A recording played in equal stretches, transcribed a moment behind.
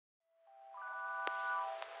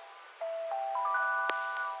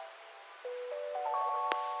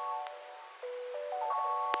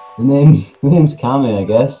The name's Cammy, I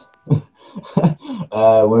guess.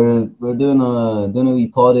 We're doing a wee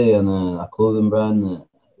potty and a clothing brand that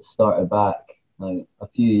started back like a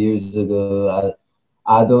few years ago.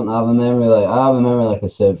 I don't have a memory like I have a memory like a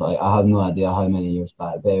sieve. Like I have no idea how many years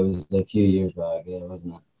back, but it was a few years back, yeah,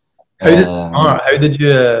 wasn't it? How did it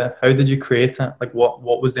start? How did you create it? Like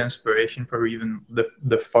what was the inspiration for even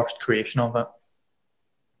the first creation of it?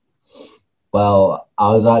 Well,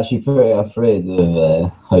 I was actually pretty afraid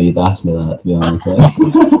of how you'd ask me that, to be honest.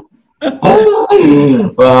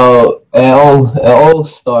 Well, it all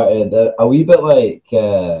started a wee bit like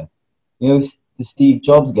the Steve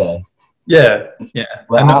Jobs guy Yeah, yeah.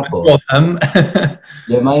 with I know Apple. of him.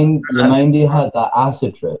 You mind he had that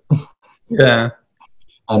acid trip, Yeah,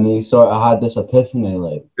 and he sort of had this epiphany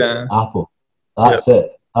like yeah, Apple. yeah. That's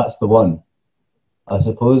it. That's the one. I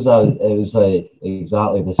suppose it was like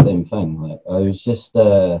exactly the same thing. Like it was just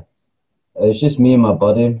me and my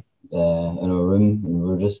buddy in a room, and we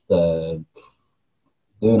were just doing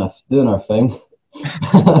our thing.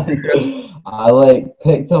 I like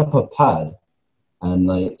picked up a pad and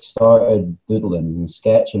like started doodling and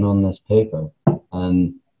sketching on this paper,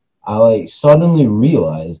 and I like suddenly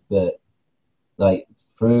realized that like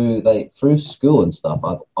through school and stuff,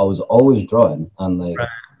 I was always drawing, and like Right.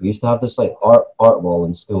 we used to have this like art wall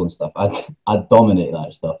in school and stuff. I'd dominate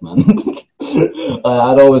that stuff, man.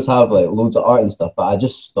 I'd always have like loads of art and stuff, but I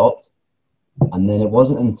just stopped. And then it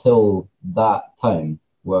wasn't until that time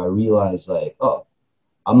where I realized like, oh,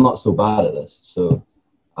 I'm not so bad at this. So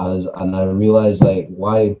I realized like,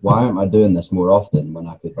 why aren't I doing this more often when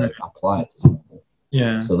I could like apply it to something?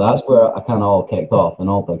 Yeah. So that's where I kind of all kicked off and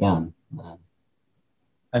all began.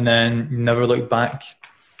 And then you never looked back.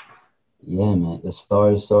 Yeah, mate, the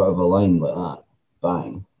stars sort of aligned like that,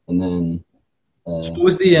 bang, and then So yeah, what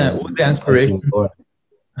was the I she was inspiration? born.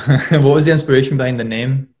 What was the inspiration behind the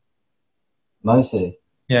name? Mousy.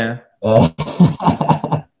 Yeah. Uh,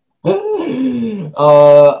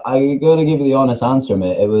 I gotta give you the honest answer,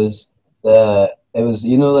 mate. It was like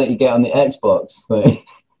you get on the Xbox, like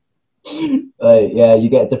like yeah, you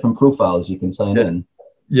get different profiles you can sign Yeah. in.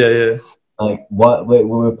 Yeah, yeah. Like we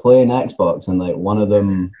were playing Xbox, and like one of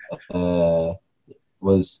them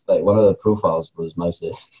was like one of the profiles was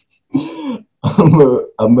Mousy. And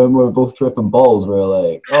when we were both tripping balls, we were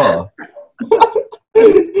like, oh,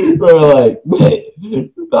 we were like, mate,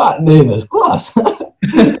 that name is class.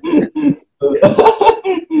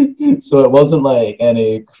 So it wasn't like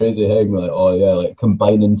any crazy thing like, oh yeah, like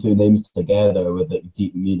combining two names together with like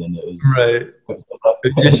deep meaning. Right. It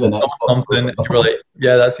It was just an saw Xbox something and you were profile. like,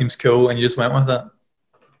 yeah, that seems cool, and you just went with it.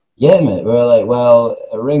 Yeah, mate. We were like, well,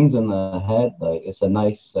 it rings in the head. Like Yeah. it's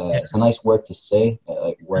a nice word to say.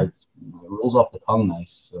 Like words, it rolls off the tongue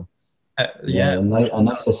nice. So Yeah. yeah, a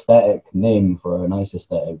nice aesthetic name for a nice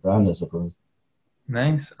aesthetic brand, I suppose.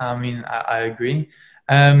 Nice. I mean, I agree.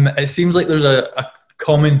 It seems like there's a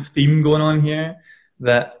common theme going on here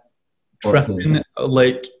that What thing? tripping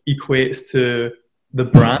like equates to the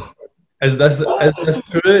brand. Is this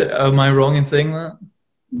true? Am I wrong in saying that?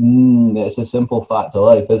 It's a simple fact of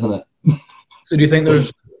life, isn't it? So do you think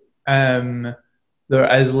um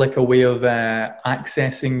there is like a way of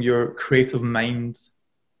accessing your creative mind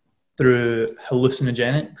through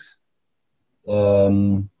hallucinogenics?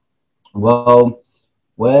 Um, well,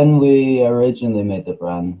 when we originally made the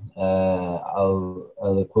brand,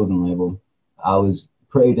 the clothing label, I was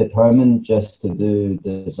pretty determined just to do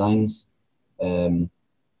designs um,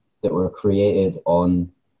 that were created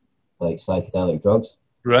on like psychedelic drugs.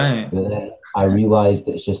 Right. But then I realized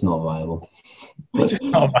it's just not viable. It's just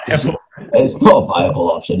not it's, viable. it's not a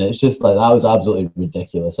viable option. It's just like that was absolutely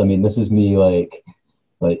ridiculous. I mean, this was me like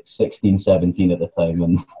 16, 17 at the time,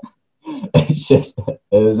 and it's just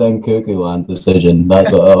it was in cuckoo land decision.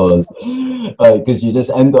 That's what it was. Because you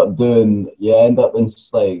end up in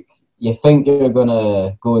like you think you're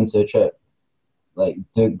gonna go into a trip like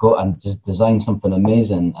go and just design something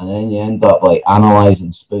amazing, and then you end up like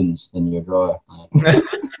analyzing spoons in your drawer.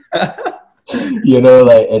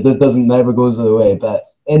 Like it just doesn't never goes the way,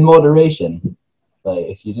 but in moderation. Like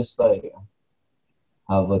if you just like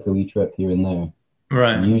have like a wee trip here and there,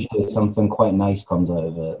 Right. usually something quite nice comes out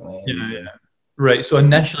of it. Like, Yeah, yeah. Right. So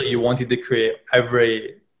initially, you wanted to create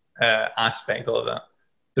every aspect of it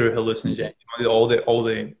through hallucinogens. You wanted all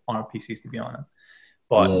the RPCs to be on it,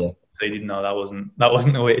 but yeah. decided no, that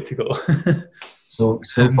wasn't the way to go. So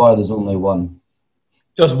um, far, there's only one.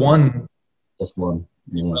 just one. Just one.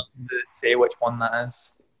 You Yeah. want to say which one that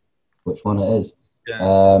is? Which one it is?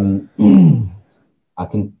 Yeah. I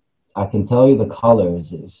can I can tell you the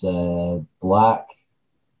colors. It's black,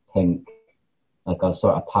 pink, like a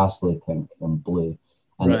sort of pastel pink and blue.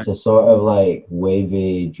 and it's a sort of like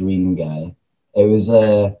wavy dream guy. It was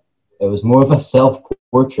more of a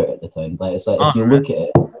self-portrait at the time. Like it's like if you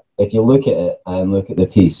look at it and look at the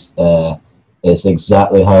piece, it's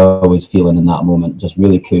exactly how I was feeling in that moment. Just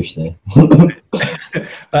really cushy.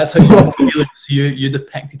 That's how you were feeling. So you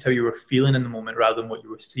depicted how you were feeling in the moment rather than what you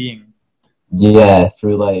were seeing. Yeah,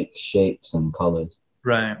 through like shapes and colours.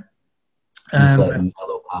 Right. Just like the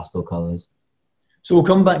mellow pastel colours. So we'll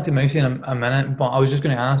come back to Mousy in a minute, but I was just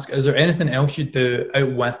going to ask, is there anything else you do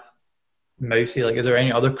out with Mousy? Like, is there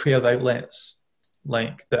any other creative outlets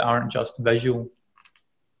like that aren't just visual?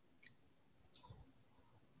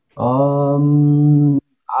 I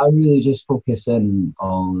really just focus in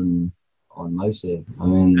on Mousy. I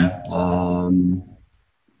mean, I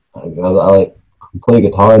like I can play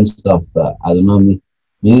guitar and stuff, but I don't know.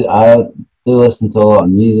 I do listen to a lot of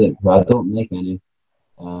music, but I don't make any.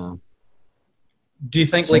 Do you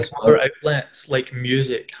think like other outlets like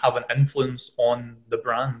music have an influence on the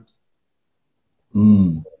brand?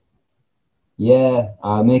 Yeah,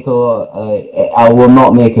 I make a lot. I will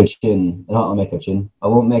not make a tune. Not make a tune. I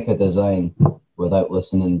won't make a design without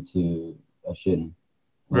listening to a tune,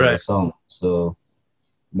 like a song. So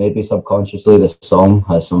maybe subconsciously, the song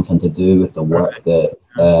has something to do with the work that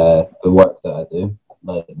I do.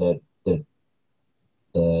 Like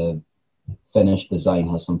the finished design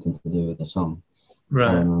has something to do with the song.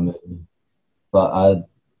 Right. But I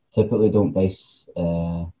typically don't base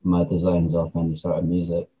my designs off any sort of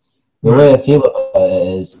music. The way I feel about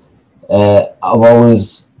it is I'm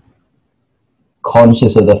always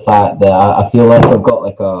conscious of the fact that I feel like I've got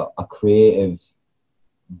like a creative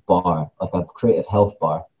bar, like a creative health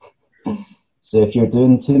bar. So if you're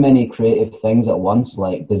doing too many creative things at once,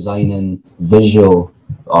 like designing visual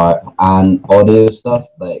art and audio stuff,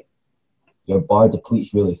 like your bar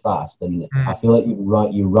depletes really fast, and I feel like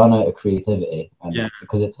you run out of creativity, and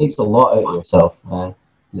because it takes a lot out of yourself.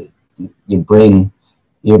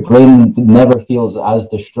 Your brain never feels as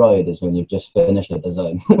destroyed as when you've just finished a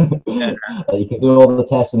design. You can do all the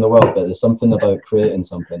tests in the world, but there's something about creating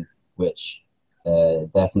something which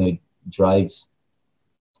definitely drives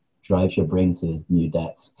your brain to new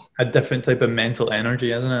depths. A different type of mental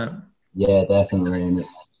energy, isn't it? Yeah, definitely. And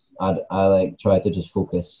I like try to just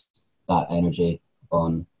focus that energy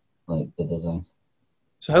on like the designs.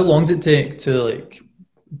 So how long does it take to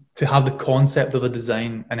have the concept of a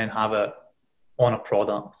design and then have it on a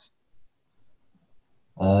product?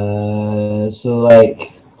 So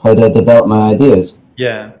like, how do I develop my ideas?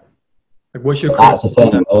 Yeah. Like, what's your? That's the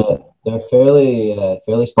thing. They're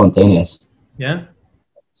fairly spontaneous. Yeah.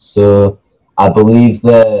 So I believe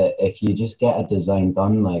that if you just get a design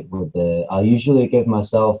done, like I usually give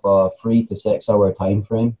myself a 3 to 6 hour time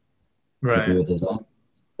frame to do a design.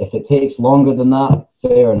 If it takes longer than that,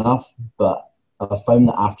 fair enough. But I've found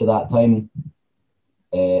that after that time,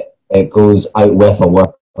 it goes out with a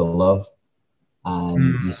work of love,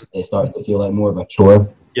 and it starts to feel like more of a chore.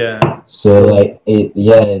 Yeah. So like,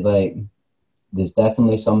 there's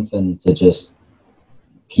definitely something to just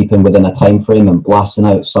keeping within a time frame and blasting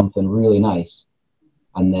out something really nice,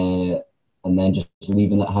 and then just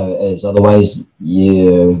leaving it how it is. Otherwise,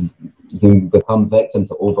 you become victim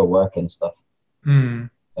to overwork and stuff.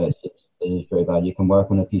 It's pretty bad. You can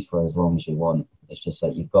work on a piece for as long as you want. It's just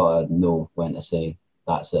that you've got to know when to say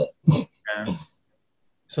that's it. Yeah.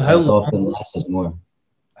 So how often less is more.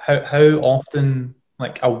 How often,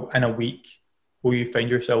 like in a week, will you find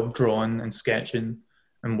yourself drawing and sketching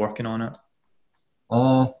and working on it?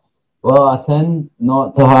 Well, I tend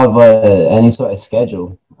not to have any sort of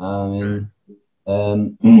schedule. I mean,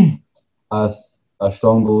 I'm a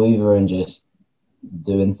strong believer in just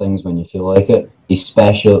doing things when you feel like it.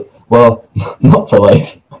 Especially, well, not for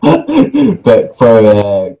life, but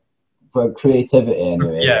for creativity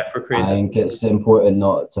anyway. Yeah, for creativity. I think it's important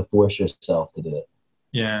not to force yourself to do it.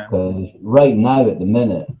 Yeah. Because right now, at the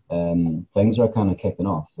minute, things are kind of kicking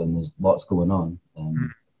off, and there's lots going on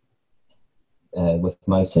with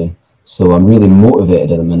Mousy. So I'm really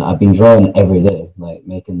motivated at the minute. I've been drawing every day, like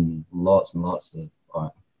making lots and lots of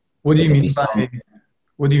art. What do you mean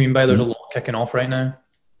by there's a lot kicking off right now?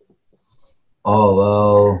 Oh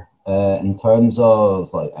well, in terms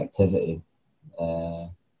of like activity,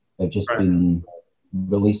 I've just been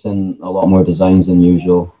releasing a lot more designs than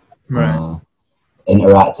usual.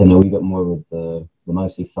 Interacting a wee bit more with the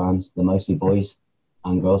Mousy fans, the Mousy boys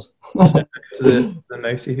and girls. the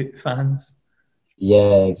Mousy fans.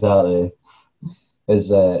 Yeah, exactly. I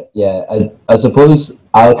suppose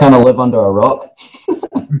I kind of live under a rock.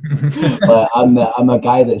 But I'm a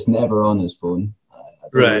guy that's never on his phone. I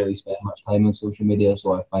don't really spend much time on social media,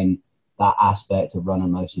 so I find that aspect of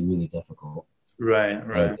running Mousy really difficult. Right,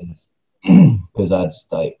 right. Because I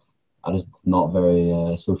just not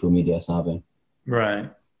very social media savvy. Right.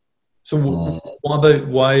 So Uh, what about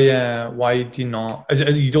why do you not, is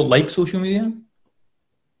it, you don't like social media?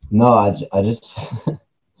 no, I just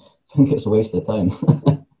think it's a waste of time.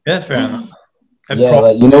 Yeah, fair enough. It Yeah,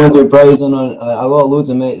 probably, like when you're browsing on, I got loads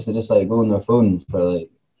of mates that just like go on their phone for like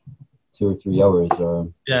 2 or 3 hours,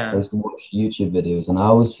 or yeah, just watch YouTube videos, and I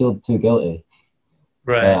always feel too guilty.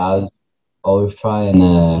 Like right, I was always try and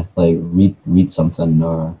like read something,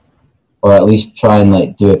 or at least try and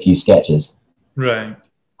like do a few sketches, right.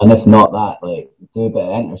 and if not that, like do a bit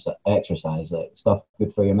of exercise, like stuff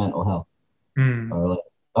good for your mental health, Hmm. or like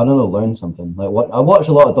I don't know, learn something. Like what I watch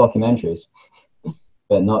a lot of documentaries,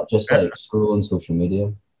 but not just like scrolling social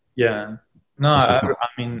media. Yeah. No, It's just not.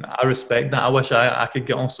 I mean, I respect that. I wish I could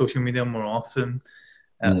get on social media more often.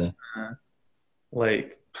 Yeah. It's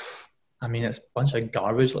like, I mean, it's a bunch of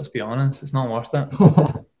garbage, let's be honest. It's not worth it.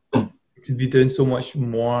 We could be doing so much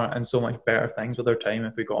more and so much better things with our time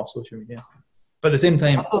if we got off social media. But at the same I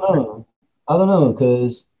time, don't know. I don't know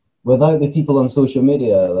because without the people on social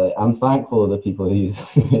media, like I'm thankful of the people who use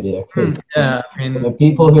social media because yeah, I the mean,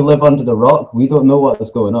 people who live under the rock, we don't know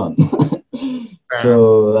what's going on. fair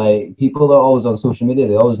So like people that are always on social media,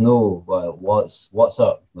 they always know what's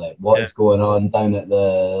up, like what enough. is going on down at the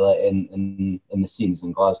like in the scenes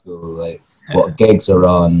in Glasgow, like Yeah, what gigs are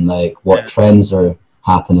on, like what yeah, trends are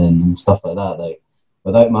happening and stuff like that. Like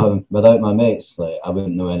without my mates, like I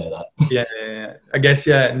wouldn't know any of that. yeah, yeah, yeah. I guess,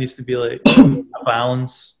 yeah, it needs to be like a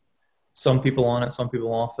balance. Some people on it, some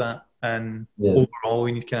people off it. And Yeah, overall,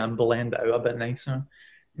 we need to kind of blend it out a bit nicer.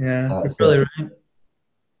 Yeah, you're that's really it. right.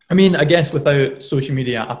 I mean, I guess without social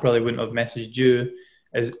media, I probably wouldn't have messaged you.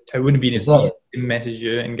 As it wouldn't be as easy Exactly. to message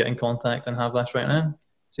you and get in contact and have this right now.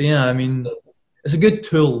 So yeah, I mean, it's a good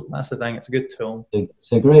tool. That's the thing. It's a good tool.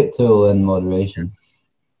 It's a great tool in moderation.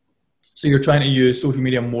 So you're trying to use social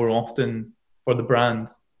media more often for the brand.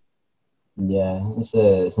 Yeah, it's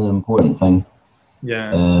an important thing.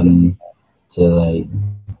 Yeah, Um, to like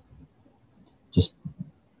just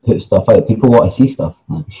put stuff out. People want to see stuff.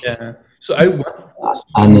 Like, yeah. So out with social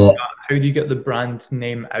and media, how do you get the brand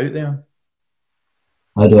name out there?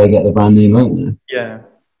 how do I get the brand name out there? Yeah,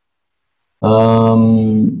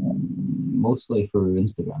 Mostly through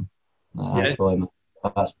Instagram. yeah,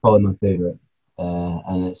 That's probably my favorite,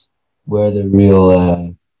 and it's where the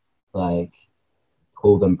real like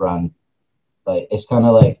clothing brand. Like it's kind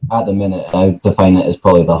of like at the minute I define it as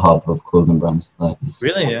probably the hub of clothing brands. Like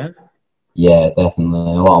really, yeah, yeah,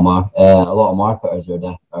 definitely a lot of marketers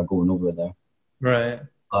are going over there. right,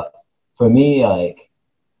 But for me, like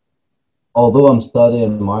although I'm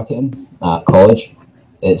studying marketing at college,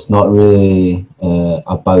 it's not really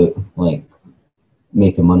about like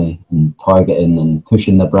making money and targeting and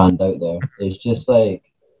pushing the brand out there. It's just like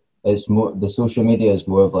it's more the social media is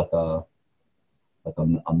more of like a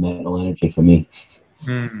mental energy for me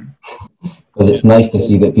mm. because Yeah, it's nice to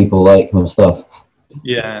see that people like my stuff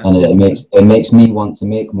yeah, and it makes me want to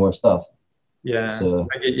make more stuff. yeah, So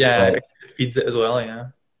yeah. like It feeds it as well. Yeah,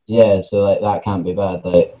 yeah, so like that can't be bad.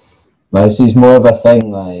 Like this is more of a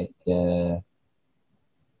thing like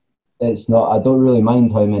it's not. I don't really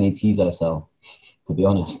mind how many teas I sell, to be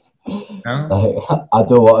honest. no? Like, I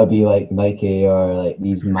don't want to be like Nike or like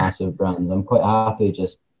these massive brands. I'm quite happy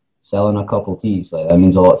just selling a couple teas. Like that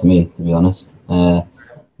means a lot to me, to be honest.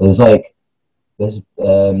 There's like this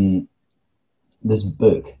this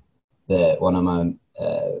book that one of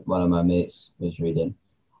my mates was reading,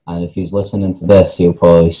 and if he's listening to this, he'll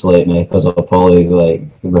probably slate me because I'll probably like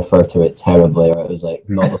refer to it terribly, or it was like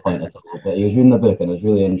not the point at all. But he was reading the book and it was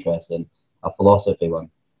really interesting, a philosophy one,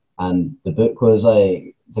 and the book was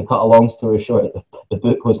like, to cut a long story short, the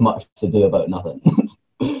book was much to do about nothing.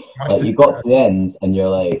 Much Like to you got to the end and you're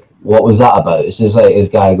like, what was that about? It's just like this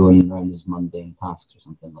guy going around his mundane tasks or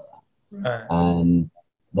something like uh, that. And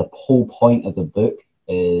the whole point of the book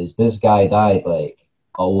is this guy died like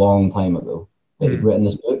a long time ago, but he'd mm, written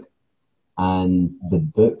this book, and the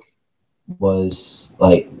book was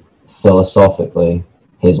like philosophically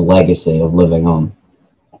his legacy of living on.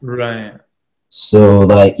 right, So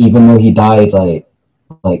like even though he died like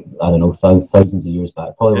I don't know thousands of years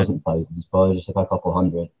back, probably yeah, wasn't thousands, probably just like a couple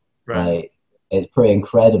hundred. right, Like it's pretty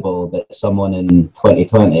incredible that someone in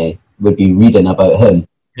 2020 would be reading about him.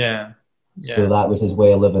 yeah, yeah, So that was his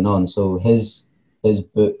way of living on. So his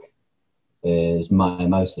book is my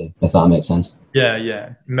Mousy, if that makes sense. yeah,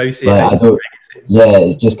 yeah. Mousy, Like how? I don't, yeah,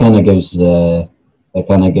 it just kind of gives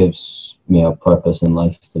me a purpose in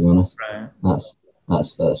life. To be honest, Right. that's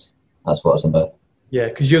that's what it's about. Yeah,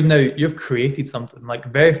 because you've created something like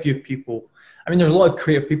very few people. I mean, there's a lot of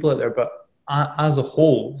creative people out there, but as a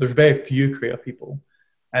whole, there's very few creative people,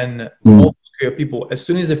 and all those creative people, as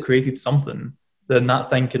soon as they've created something, then that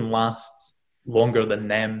thing can last longer than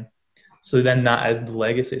them. So then that is the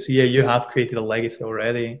legacy. So yeah, you have created a legacy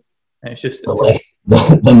already, and it's just the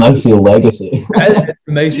Mousy legacy. It's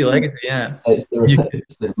the Mousy legacy, yeah. It's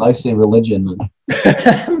the Mousy religion, man.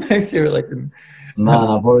 Mousy religion. Man,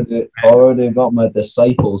 I've already got my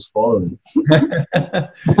disciples following. Yeah,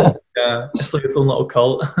 it's like its own little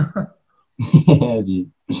cult. Yeah,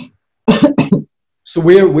 dude. So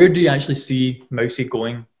where do you actually see Mousy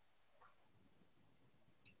going?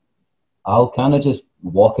 I'll kind of just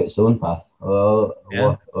walk its own path. I'll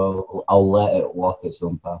let it walk its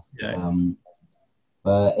own path. Yeah.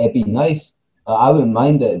 But it'd be nice. I wouldn't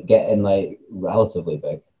mind it getting like relatively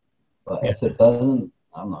big, but if it doesn't,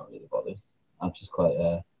 I'm not really bothered. I'm just quite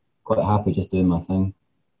happy just doing my thing.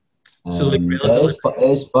 So like it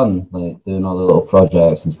is fun, like doing all the little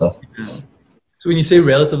projects and stuff. Yeah. So when you say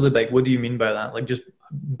relatively big, what do you mean by that? Like just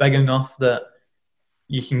big enough that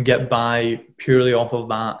you can get by purely off of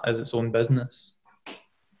that as its own business?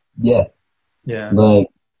 Yeah. Yeah. Like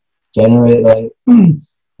generate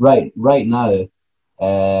like right now,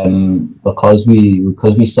 because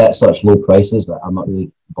we set such low prices that I'm not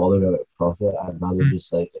really bothered about profit. I'd rather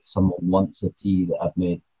just like if someone wants a tea that I've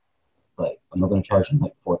made, like I'm not going to charge them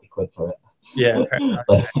like 40 quid for it. Yeah.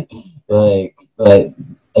 like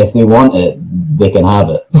if they want it, they can have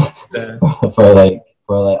it. Yeah. for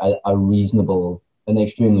a reasonable, an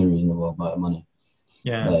extremely reasonable amount of money.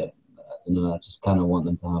 Yeah. Like, I just kind of want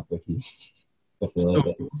them to have their tea if they like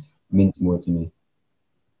it. It means more to me.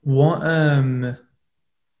 What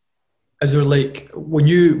is there like when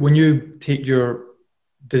you take your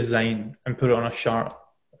design and put it on a shirt,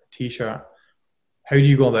 a t-shirt? How do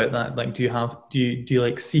you go about that? Like, do you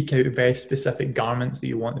like seek out very specific garments that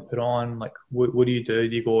you want to put on? Like, what do you do?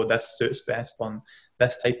 Do you go, this suits best on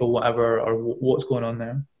this type of whatever, or what's going on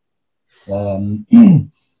there?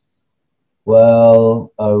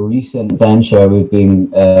 Well, a recent venture we've been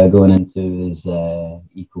going into is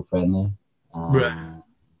eco-friendly. Right.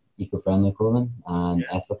 Eco-friendly clothing and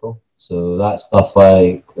ethical. So that's stuff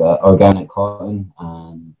like organic cotton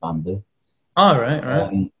and bamboo. Oh,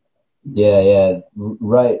 right.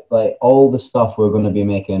 Right. Like all the stuff we're going to be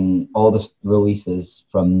making, all the releases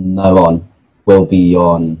from now on will be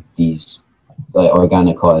on these like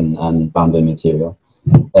organic cotton and bamboo material.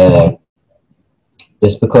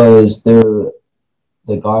 Just because the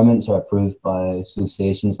garments are approved by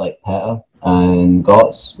associations like PETA and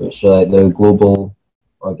GOTS, which are like the global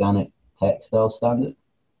organic textile standard.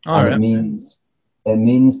 All right. It means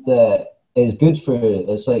that it's good for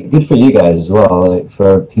you guys as well, like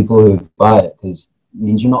for people who buy it, because it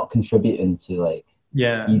means you're not contributing to like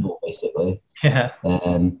evil, basically. Yeah.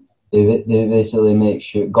 They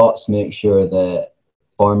basically GOTS make sure that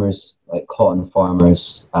farmers, like cotton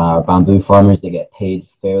farmers, bamboo farmers, they get paid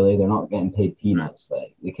fairly. They're not getting paid peanuts.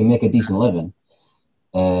 Like they can make a decent living.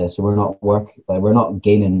 So we're not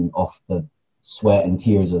gaining off the sweat and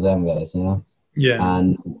tears of them guys, you know. Yeah.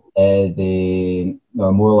 And they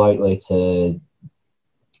are more likely to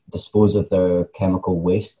dispose of their chemical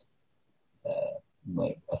waste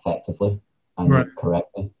like effectively and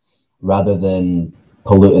correctly, rather than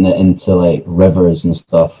polluting it into like rivers and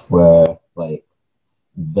stuff where like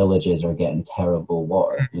villages are getting terrible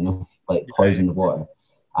water, you know, like poisoned water,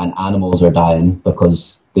 and animals are dying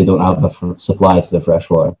because they don't have the supply to the fresh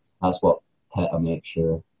water. That's what PETA makes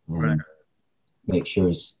sure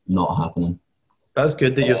is not happening. That's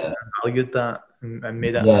good that you've valued that and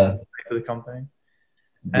made it to the company.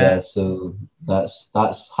 Yeah, so that's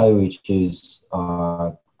how we choose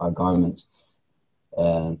our garments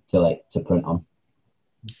to print on.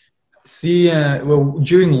 See, well,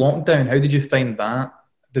 during lockdown, how did you find that?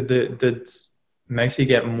 Did Mousy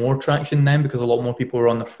get more traction then because a lot more people were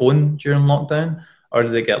on their phone during lockdown, or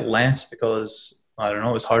did it get less because I don't know,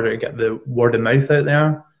 it was harder to get the word of mouth out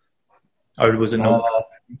there, or was it no?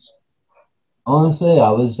 Honestly,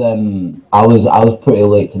 I was pretty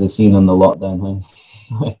late to the scene on the lockdown thing.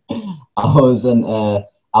 I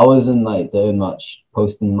wasn't like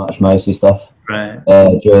posting much Mousy stuff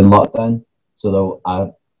during lockdown, so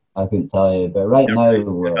I couldn't tell you. But right now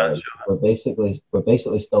we're basically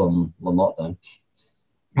still in lockdown,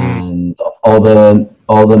 and all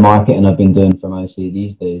the marketing I've been doing for Mousy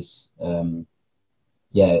these days,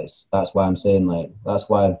 that's why I'm saying that's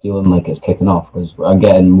why I'm feeling like it's kicking off, because I'm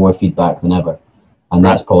getting more feedback than ever, and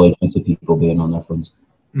that's probably due to people being on their phones.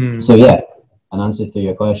 So yeah, an answer to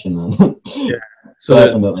your question, man. Yeah, so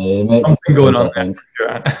definitely it makes something going on there,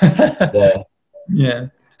 sure.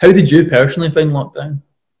 How did you personally find lockdown?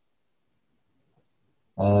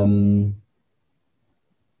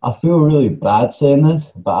 I feel really bad saying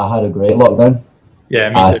this, but I had a great lockdown. Yeah,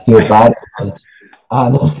 me I too. feel bad because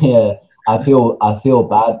yeah, I feel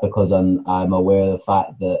bad because I'm aware of the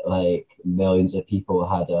fact that like millions of people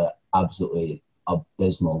had a absolutely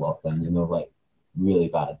abysmal lockdown, you know, like really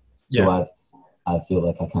bad. So Yeah. I feel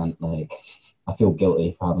like I can't like I feel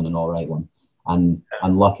guilty for having an all right one, and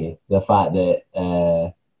unlucky the fact that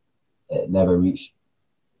it never reached,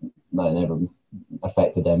 like never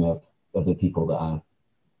affected any of the people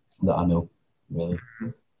that I know really.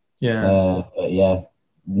 Yeah. But yeah,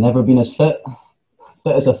 never been as fit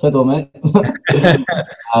as a fiddle, mate.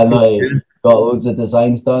 I like got loads of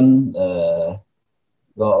designs done.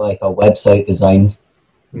 Got like a website designed.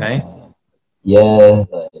 Nice. Uh, yeah,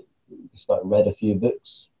 like, read a few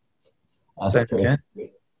books. That's Sounds pretty, good.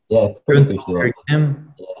 yeah, You're pretty on top cushy. of your Like,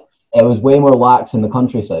 game. yeah. It was way more lax in the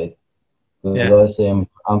countryside. Because Yeah. obviously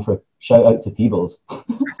I'm for shout out to Peebles.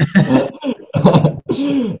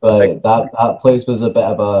 Like that place was a bit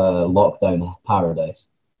of a lockdown paradise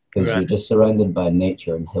because Right. you're just surrounded by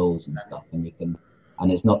nature and hills and stuff, and you can,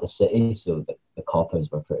 and it's not the city, so the coppers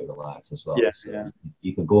were pretty relaxed as well. Yeah. So Yeah.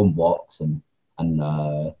 you could go on walks and on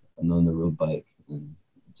the road bike and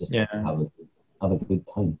just Yeah. have a good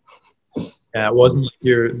time. Yeah. It wasn't like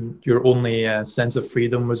your only sense of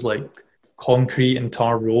freedom was like concrete and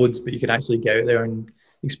tar roads, but you could actually get out there and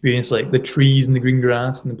experience like the trees and the green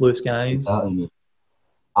grass and the blue skies. Exactly.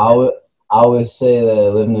 I would I always say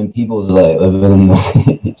that living in Peebles is like living in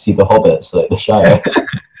the, see the Hobbits, like the Shire.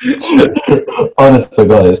 Honest to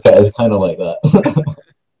God, it's kind of like that.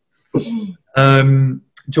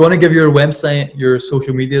 Do you want to give your website, your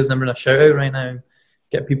social medias, number and a shout out right now?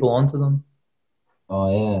 Get people onto them. Oh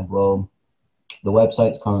yeah, well the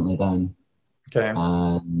website's currently down, Okay.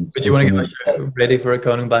 and But do you want social to give a media. shout out ready for it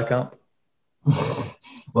coming back up?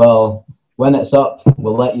 Well, when it's up,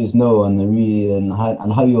 we'll let you know, and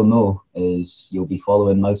how you'll know is you'll be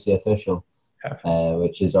following Mousy Official, Perfect.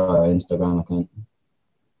 which is our Instagram account.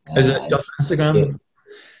 Is it Uh, just yeah. Instagram?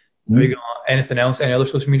 Have you got anything else? Any other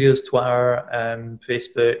social medias? Twitter,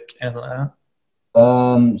 Facebook, anything like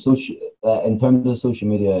that? Social, in terms of social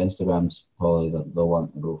media, Instagram's probably the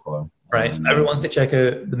one to go for. Right. So everyone wants to check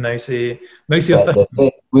out the Mousy But Official.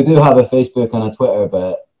 we do have a Facebook and a Twitter,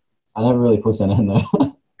 but I never really post anything there.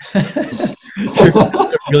 You're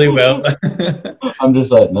doing really well. I'm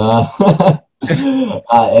just like, nah.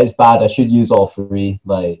 It's bad. I should use all three,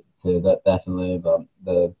 like that definitely. But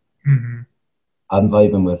Mhm. I'm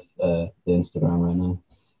vibing with the Instagram right now.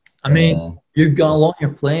 I mean, Uh, you've got a lot on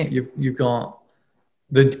your plate. You've got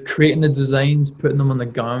the creating the designs, putting them on the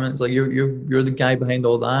garments. Like you're the guy behind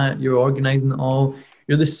all that. You're organizing it all.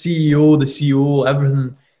 You're the CEO, the COO,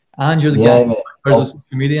 everything, and you're the guy yeah, mate. who does the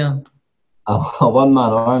social media. A one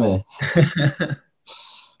man army. uh,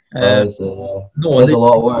 no It is wonder. a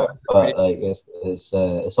lot of work, That's but great. like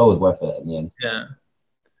it's always worth it in the end. Yeah.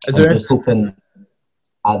 Is I'm there? just hoping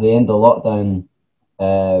at the end of lockdown,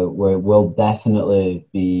 we'll definitely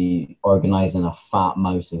be organising a fat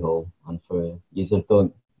mousy hole. And for you that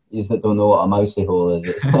don't know what a mousy hole is,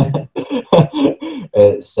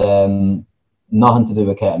 it's nothing to do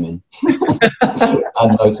with ketamine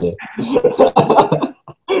and mousy,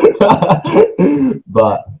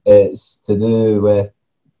 but it's to do with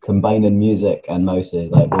combining music and mousy.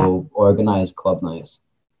 Like we'll organise club nights,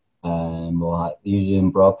 and usually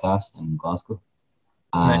in broadcast in Glasgow,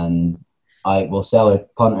 Right. and I will sell our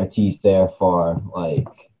punter tees there for like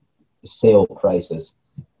sale prices,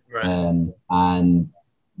 and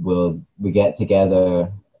we get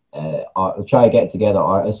together. We'll try to get together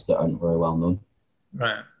artists that aren't very well known,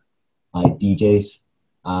 Right. like DJs,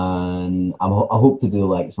 and I hope to do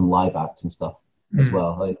like some live acts and stuff as Mm.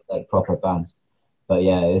 well, like proper bands. But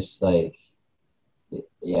yeah, it's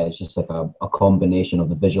just like a combination of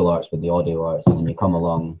the visual arts with the audio arts, and you come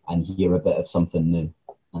along and hear a bit of something new,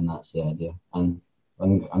 and that's the idea. And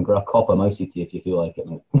I'm gonna cop a mousy tea if you feel like it,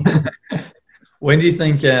 mate. When do you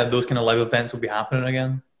think those kind of live events will be happening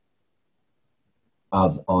again?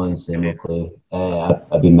 I've honestly no clue.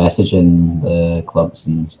 I've been messaging the clubs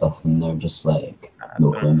and stuff, and they're just like,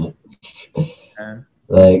 no clue, mate. Uh,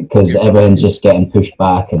 Like, because everyone's just getting pushed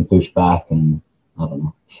back, and I don't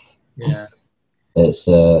know. yeah. It's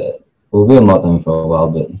we'll be in lockdown for a while,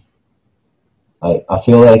 but I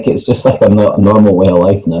feel like it's just like a normal way of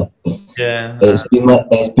life now. Yeah. It's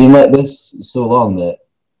been like this so long that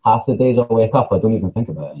half the days I wake up, I don't even think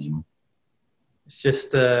about it anymore. It's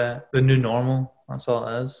just the new normal. That's all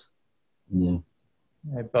it is. Yeah,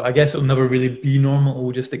 But I guess it'll never really be normal.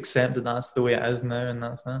 We'll just accept that that's the way it is now, and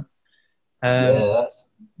that's it. Um, yeah,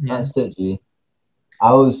 yeah. that's it, G. I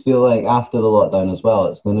always feel like after the lockdown as well,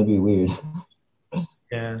 it's going to be weird.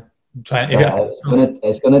 Yeah. Trying to,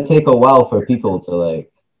 It's gonna take a while for people to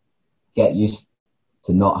like get used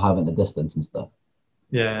to not having the distance and stuff.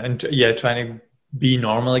 yeah, and yeah, trying to be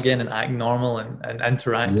normal again and act normal and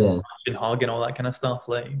interact and Yeah, touch and hug and all that kind of stuff.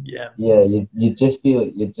 Like, yeah. yeah. You just be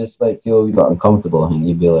like, you just like feel a bit uncomfortable, and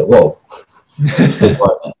you'd be like, "Whoa, take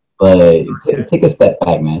part, like take a step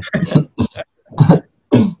back, man."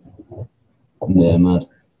 Yeah, mad.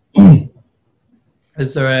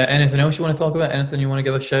 Is there anything else you want to talk about? Anything you want to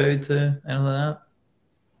give a shout out to? Anything like that?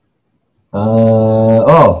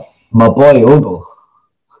 Oh, my boy Ogle.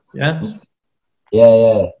 Yeah.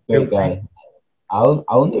 Yeah, Good great guy. I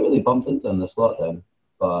only really bumped into him this lockdown,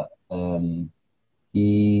 but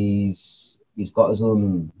he's got his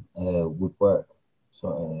own woodwork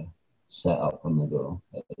sort of set up on the go.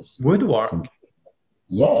 It's Woodwork. some,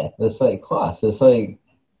 yeah, it's like class. It's like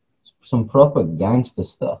some proper gangster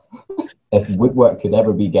stuff. If woodwork could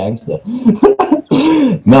ever be gangster.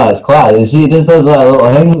 No, it's class. He just does like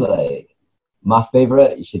little things. Like my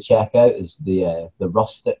favorite, you should check out is the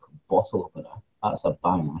rustic bottle opener. That's a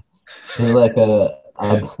banger. It's like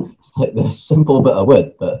it's like this simple bit of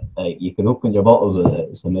wood, but like you can open your bottles with it.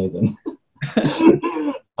 It's amazing.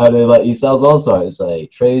 And then, like he sells all sorts like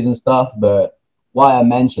trays and stuff. But why I'm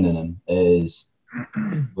mentioning him is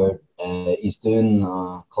where he's doing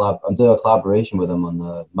a collab. I'm doing a collaboration with him on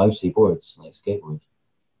the Mousy boards, like skateboards.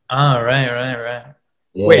 Ah, right.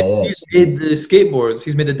 Yeah, Wait, yeah. he's made the skateboards.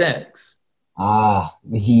 He's made the decks.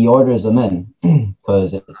 He orders them in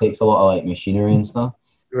because it takes a lot of like machinery and stuff.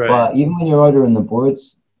 Right. But even when you're ordering the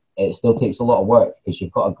boards, it still takes a lot of work because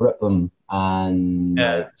you've got to grip them and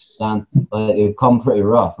Yeah. like sand. Like they come pretty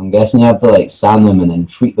rough. I'm guessing you have to like sand them and then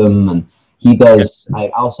treat them. And he does.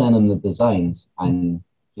 I'll send him the designs, and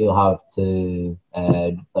he'll have to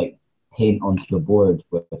like paint onto the board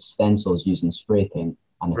with stencils using spray paint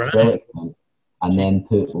and Right. acrylic paint, and then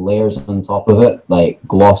put layers on top of it, like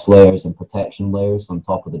gloss layers and protection layers on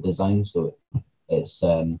top of the design, so it's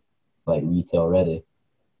like retail ready.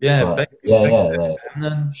 Yeah. But Big, yeah, big. yeah, like And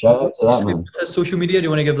then shout out to that man. what's his social media? Do you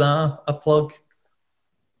want to give that a plug?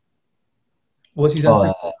 What's his Oh,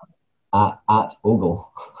 Instagram? at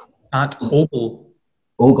Ogle. At Opal.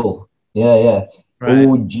 Ogle. Yeah. Right.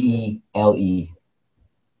 Ogle.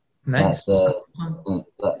 Nice.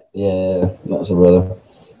 That's yeah, that's a brother.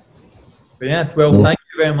 But yeah, well, Yeah. thank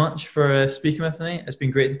you very much for speaking with me. It's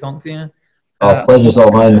been great to talk to you. Oh, pleasure's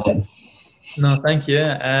all mine, mate. No, thank you.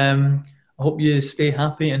 I hope you stay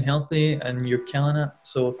happy and healthy and you're killing it.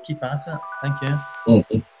 So keep at it. Thank you. Thank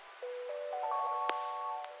you.